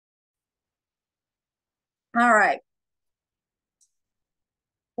All right.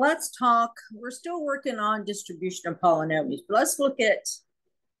 Let's talk. We're still working on distribution of polynomials, but let's look at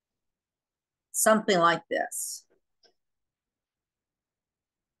something like this.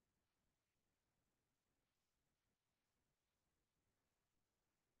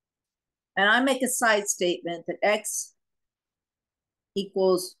 And I make a side statement that x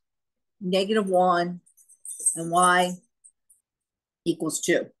equals -1 and y equals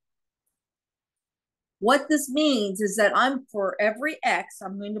 2. What this means is that for every x,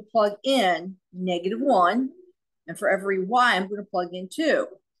 I'm going to plug in -1, and for every y, I'm going to plug in 2.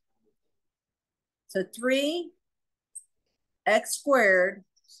 So 3x squared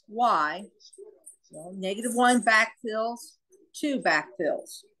y, well, -1 backfills, 2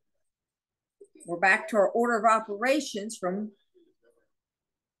 backfills. We're back to our order of operations from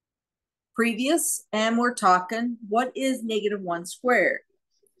previous, and we're talking, what is -1 squared?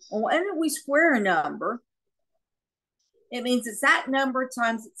 Well, when we square a number, it means it's that number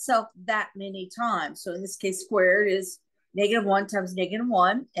times itself that many times. So in this case, squared is -1 times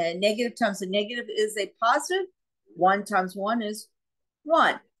 -1, and negative times a negative is a positive. 1 times 1 is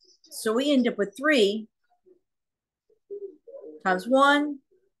 1. So we end up with 3 times 1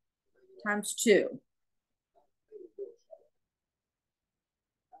 times 2.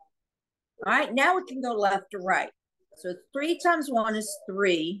 All right, now we can go left to right. So 3 times 1 is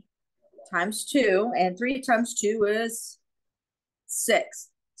 3 times 2, and 3 times 2 is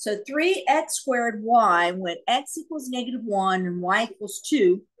 6. So 3x squared y, when x equals -1 and y equals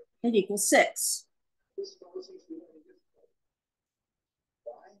 2, it equals 6.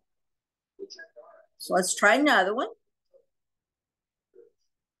 So let's try another one.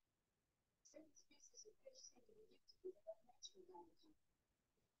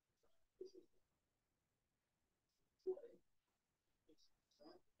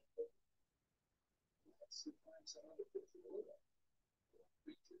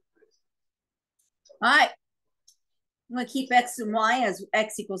 All right. I'm going to keep x and y as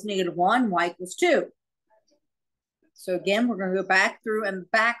x equals -1, y equals 2. So again, we're going to go back through and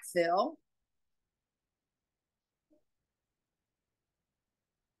backfill.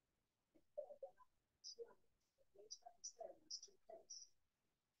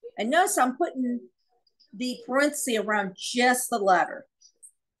 And notice I'm putting the parenthesis around just the letter.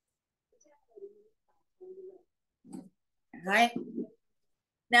 All right.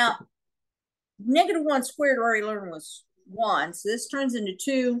 Now, -1 squared already learned was 1. So this turns into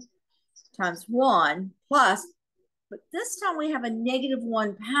 2 times 1 plus, but this time we have a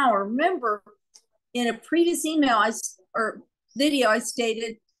 -1 power. Remember, in a previous email or video, I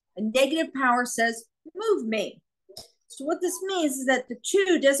stated a negative power says move me. So what this means is that the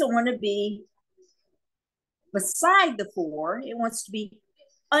 2 doesn't want to be beside the 4. It wants to be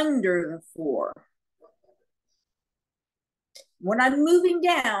under the 4. When I'm moving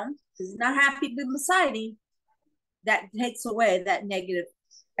down, because it's not happy to be beside him, that takes away that negative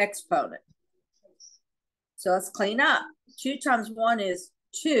exponent. So let's clean up. 2 times 1 is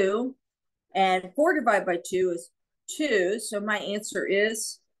 2, and 4 divided by 2 is 2. So my answer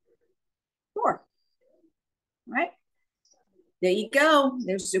is 4. All right. There you go.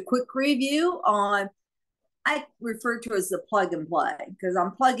 There's a quick review on, I refer to as the plug and play, because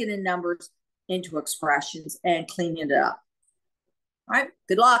I'm plugging in numbers into expressions and cleaning it up. All right.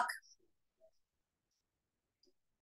 Good luck.